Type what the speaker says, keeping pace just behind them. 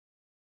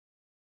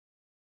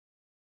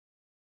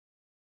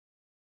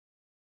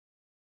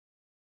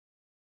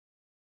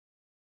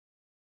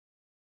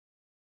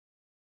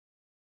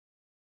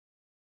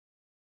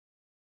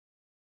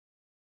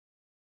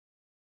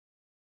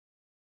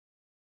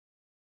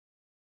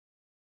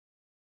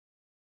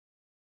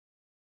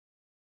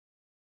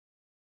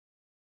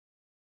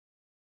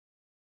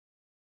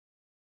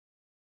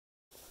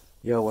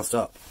Yo, what's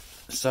up?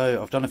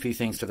 So I've done a few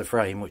things to the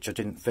frame which I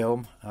didn't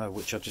film,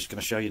 which I'm just going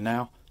to show you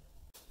now.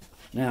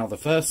 Now the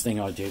first thing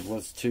I did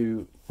was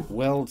to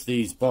weld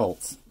these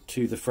bolts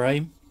to the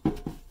frame.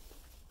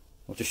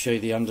 I'll just show you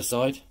the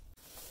underside.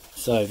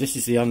 So this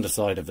is the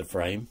underside of the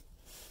frame,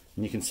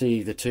 and you can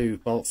see the two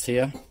bolts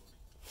here,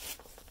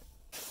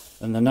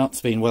 and the nut's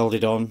been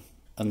welded on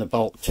and the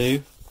bolt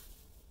too.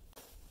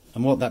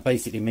 And what that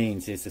basically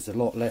means is there's a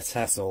lot less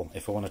hassle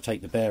if I want to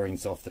take the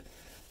bearings off.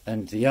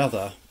 And the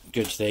other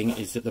good thing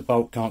is that the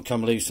bolt can't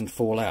come loose and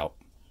fall out.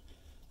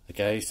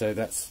 Okay, so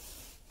that's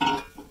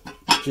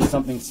just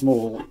something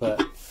small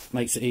but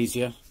makes it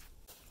easier.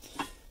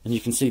 And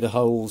you can see the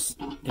holes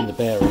in the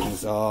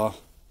bearings are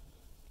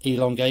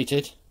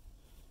elongated,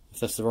 if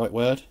that's the right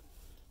word.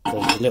 So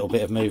there's a little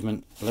bit of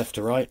movement left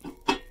to right.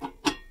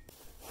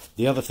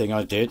 The other thing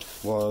I did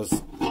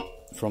was,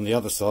 from the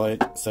other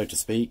side, so to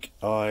speak,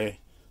 I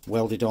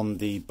welded on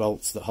the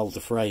bolts that hold the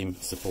frame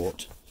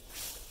support.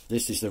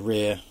 This is the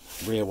rear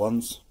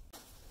ones,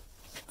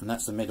 and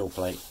that's the middle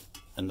plate,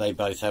 and they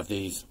both have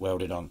these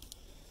welded on,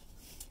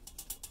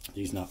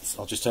 these nuts.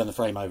 I'll just turn the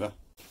frame over.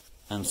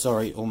 And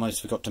sorry,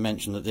 almost forgot to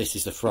mention that this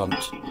is the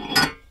front,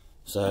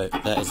 so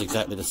that is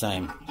exactly the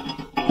same.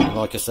 And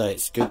like I say,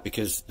 it's good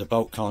because the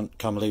bolt can't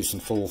come loose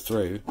and fall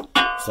through,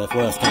 so if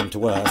worse came to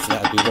worse,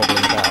 that would be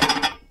wobbling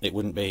about. It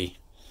wouldn't be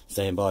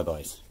saying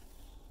bye-byes,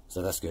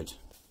 so that's good.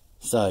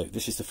 So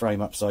this is the frame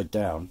upside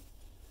down,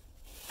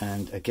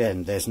 and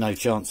again there's no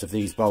chance of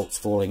these bolts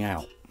falling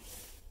out.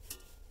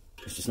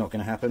 It's just not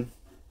going to happen.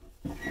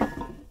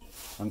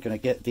 I'm going to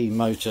get the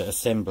motor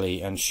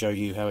assembly and show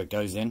you how it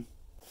goes in.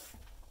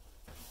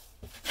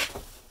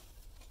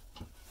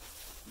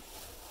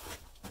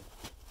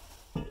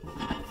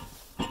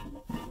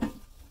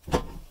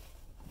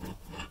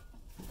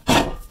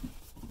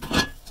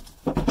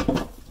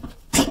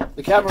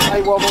 The camera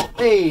may wobble.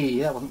 Hey,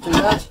 that wasn't too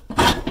bad.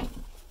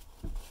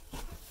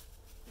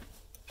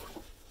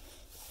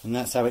 And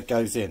that's how it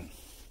goes in.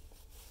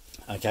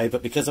 Okay,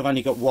 but because I've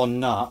only got one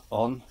nut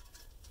on,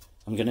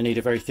 I'm going to need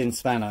a very thin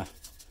spanner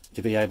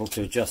to be able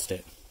to adjust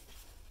it.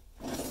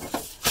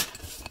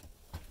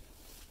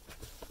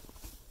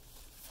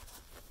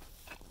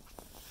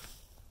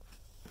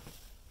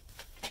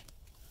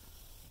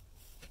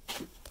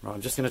 Right,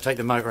 I'm just going to take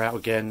the motor out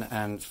again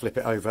and flip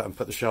it over and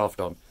put the shaft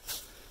on.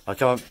 I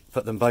can't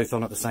put them both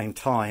on at the same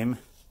time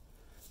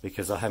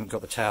because I haven't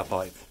got the tower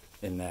pipe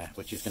in there,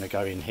 which is going to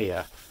go in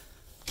here.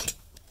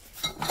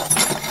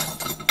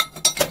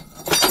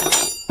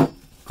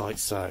 Like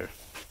so.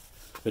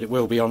 But it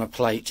will be on a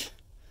plate,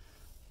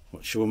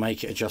 which will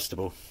make it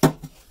adjustable.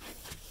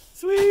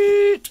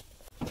 Sweet!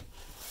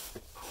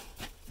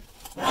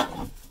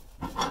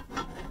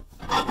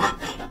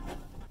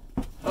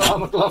 Oh,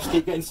 my gloves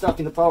keep getting stuck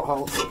in the bolt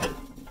holes.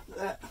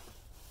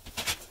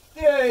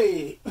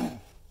 Yay!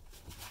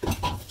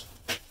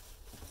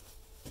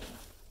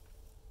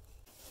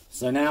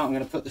 So now I'm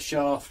going to put the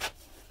shaft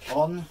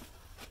on.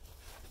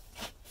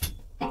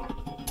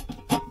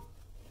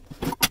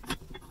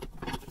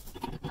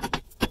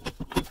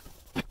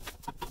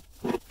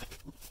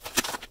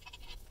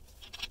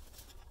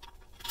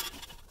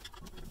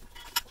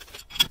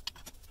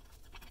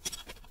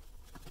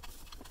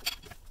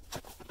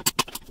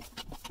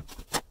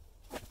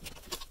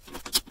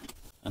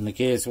 And the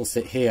gears will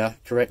sit here,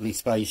 correctly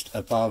spaced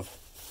above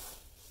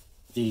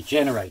the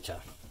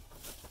generator.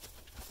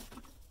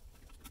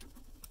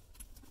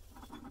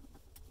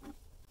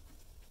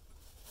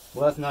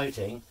 Worth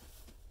noting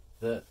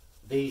that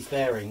these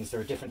bearings are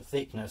a different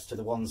thickness to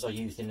the ones I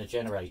used in the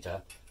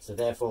generator, so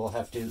therefore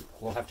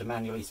we'll have to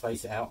manually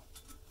space it out.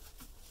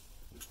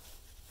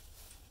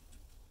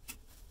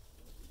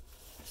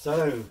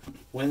 So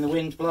when the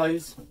wind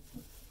blows,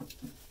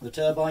 the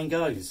turbine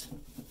goes,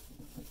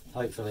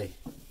 hopefully.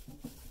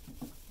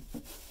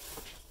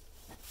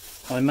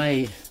 I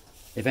may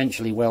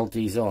eventually weld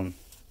these on.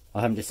 I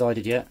haven't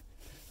decided yet.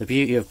 The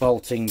beauty of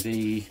bolting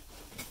the...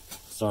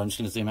 Sorry, I'm just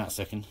going to zoom out a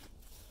second.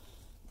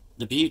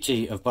 The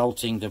beauty of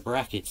bolting the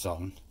brackets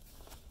on,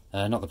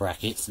 not the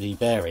brackets, the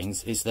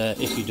bearings, is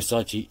that if you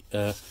decide to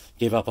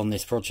give up on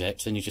this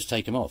project, then you just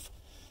take them off.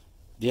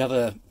 The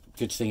other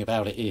good thing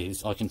about it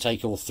is I can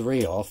take all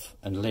three off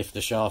and lift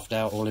the shaft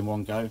out all in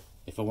one go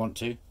if I want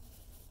to.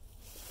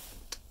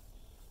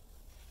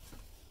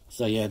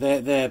 So yeah,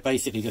 they're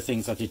basically the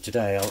things I did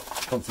today. I'll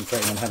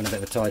concentrate on having a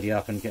bit of a tidy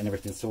up and getting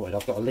everything sorted.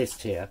 I've got a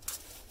list here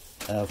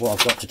of what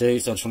I've got to do,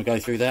 so I just want to go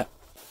through that.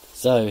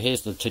 So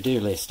here's the to-do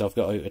list. I've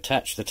got to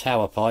attach the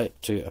tower pipe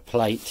to a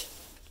plate,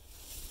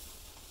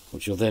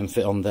 which will then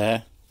fit on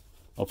there,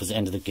 opposite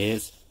end of the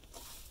gears.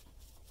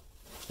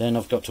 Then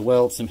I've got to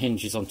weld some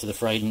hinges onto the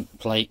frame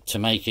plate to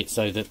make it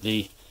so that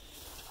the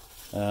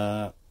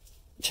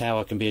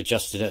tower can be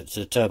adjusted,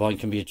 the turbine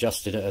can be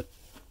adjusted at a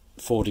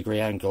 4-degree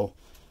angle.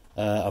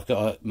 I've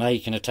got to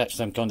make and attach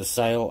some kind of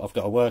sail. I've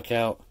got to work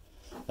out,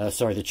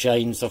 the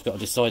chains. I've got to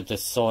decide the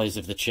size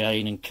of the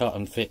chain and cut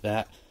and fit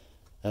that.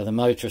 The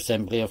motor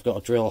assembly, I've got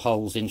to drill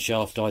holes in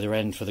shaft either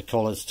end for the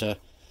collars to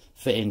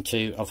fit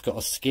into. I've got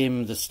to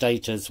skim the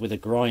stators with a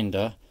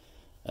grinder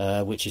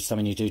which is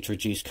something you do to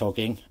reduce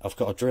cogging. I've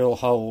got to drill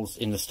holes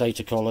in the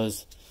stator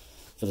collars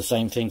for the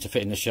same thing to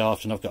fit in the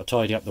shaft, and I've got to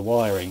tidy up the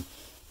wiring.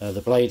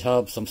 The blade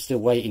hubs, I'm still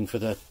waiting for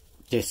the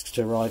discs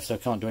to arrive, so I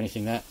can't do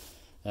anything there.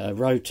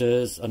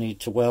 Rotors, I need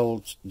to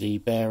weld the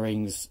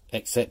bearings,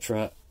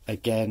 etc.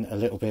 again a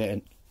little bit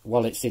and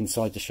while it's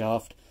inside the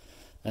shaft.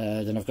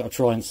 Then I've got to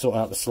try and sort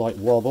out the slight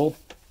wobble.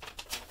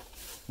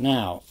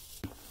 Now,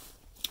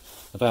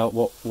 about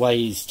what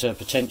ways to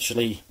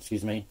potentially,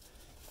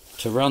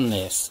 to run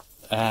this.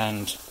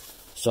 And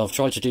so I've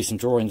tried to do some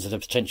drawings of the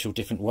potential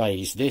different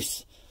ways.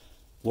 This,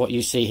 what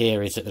you see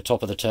here, is at the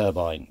top of the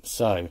turbine.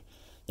 So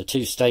the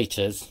two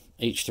stators,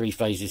 each 3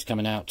 phases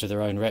coming out to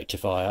their own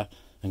rectifier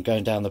and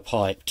going down the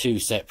pipe, 2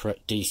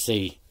 separate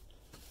DC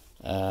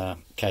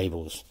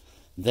cables.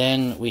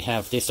 Then we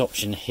have this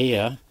option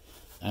here,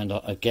 and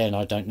again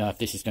I don't know if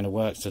this is going to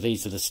work. So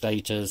these are the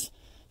stators.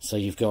 So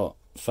you've got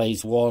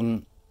phase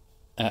 1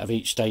 out of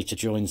each stator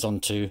joins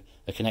onto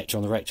a connector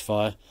on the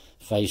rectifier,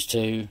 phase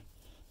 2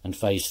 and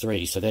phase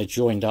 3. So they're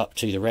joined up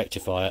to the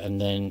rectifier, and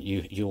then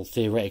you'll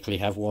theoretically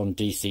have one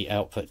DC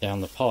output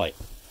down the pipe.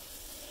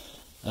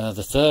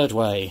 The third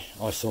way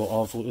I thought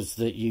of was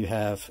that you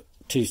have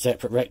 2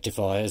 separate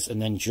rectifiers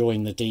and then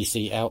join the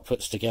DC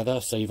outputs together,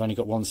 so you've only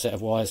got 1 set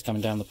of wires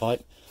coming down the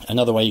pipe.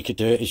 Another way you could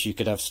do it is you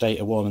could have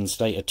stator 1 and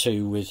stator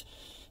 2 with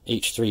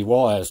each 3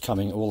 wires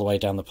coming all the way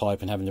down the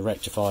pipe and having the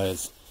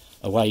rectifiers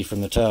away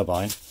from the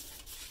turbine.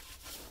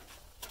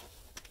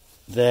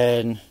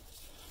 Then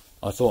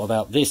I thought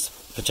about this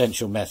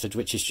potential method,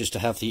 which is just to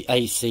have the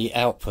AC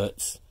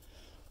outputs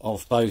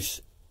of both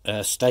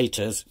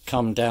stators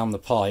come down the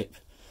pipe.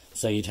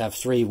 So you'd have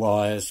 3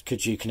 wires.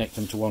 Could you connect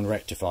them to 1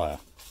 rectifier?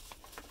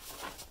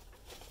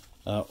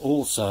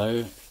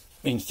 Also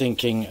been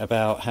thinking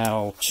about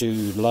how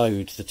to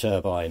load the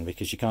turbine,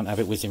 because you can't have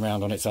it whizzing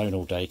around on its own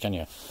all day, can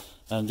you?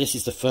 And this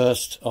is the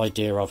first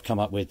idea I've come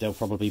up with. There'll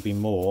probably be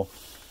more.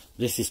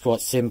 This is quite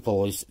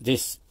simple.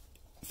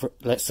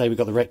 Let's say we've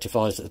got the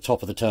rectifiers at the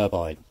top of the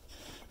turbine,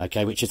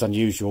 okay, which is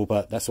unusual,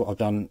 but that's what I've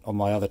done on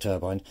my other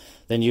turbine.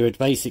 Then you would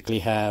basically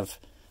have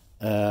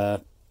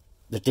the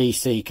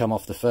DC come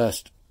off the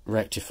first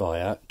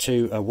rectifier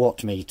to a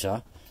watt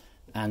meter,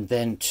 and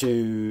then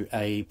to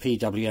a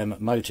PWM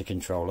motor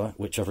controller,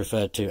 which I've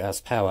referred to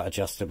as power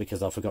adjuster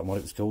because I've forgotten what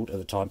it was called at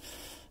the time,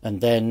 and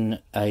then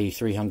a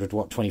 300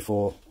 watt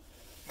 24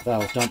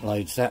 valve dump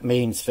loads. That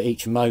means for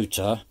each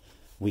motor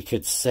we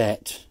could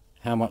set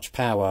how much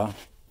power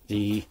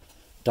the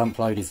dump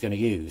load is going to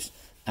use,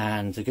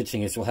 and the good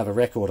thing is we'll have a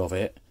record of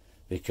it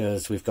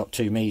because we've got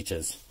 2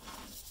 meters.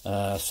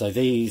 So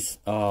these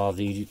are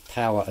the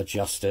power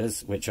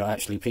adjusters, which are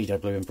actually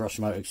PWM brush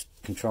motor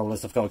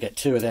controllers. I've got to get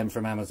 2 of them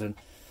from Amazon,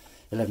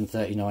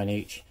 $11.39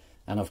 each,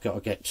 and I've got to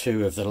get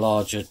 2 of the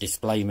larger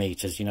display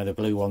meters, you know, the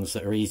blue ones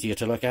that are easier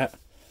to look at,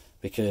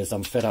 because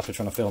I'm fed up of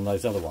trying to film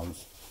those other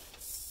ones.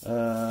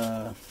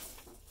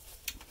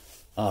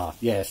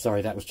 Yeah,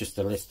 sorry, that was just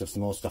a list of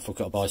some more stuff I've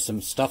got to buy.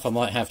 Some stuff I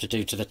might have to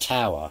do to the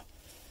tower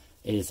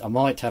is I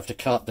might have to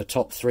cut the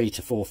top 3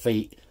 to 4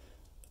 feet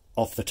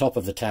off the top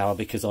of the tower,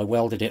 because I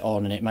welded it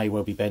on and it may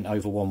well be bent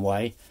over one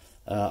way.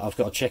 I've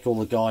got to check all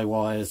the guy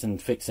wires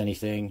and fix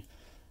anything,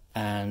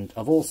 and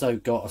I've also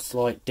got a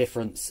slight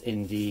difference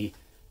in the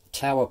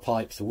tower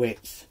pipe's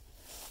width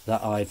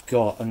that I've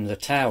got, and the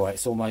tower,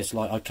 it's almost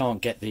like I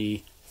can't get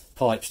the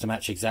pipes to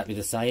match exactly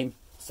the same,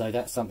 so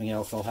that's something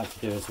else I'll have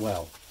to do as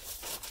well.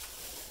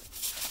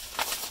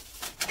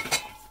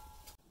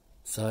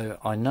 So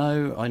I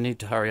know I need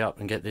to hurry up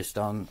and get this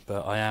done,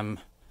 but I am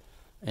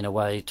in a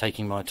way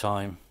taking my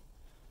time,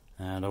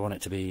 and I want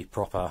it to be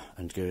proper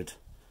and good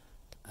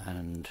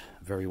and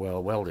very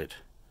well welded,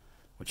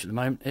 which at the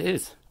moment it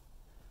is.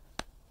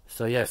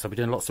 So yes, I'll be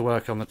doing lots of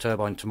work on the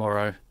turbine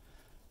tomorrow,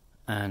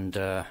 and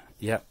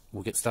yeah,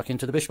 we'll get stuck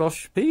into the bish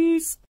bosh.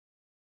 Peace!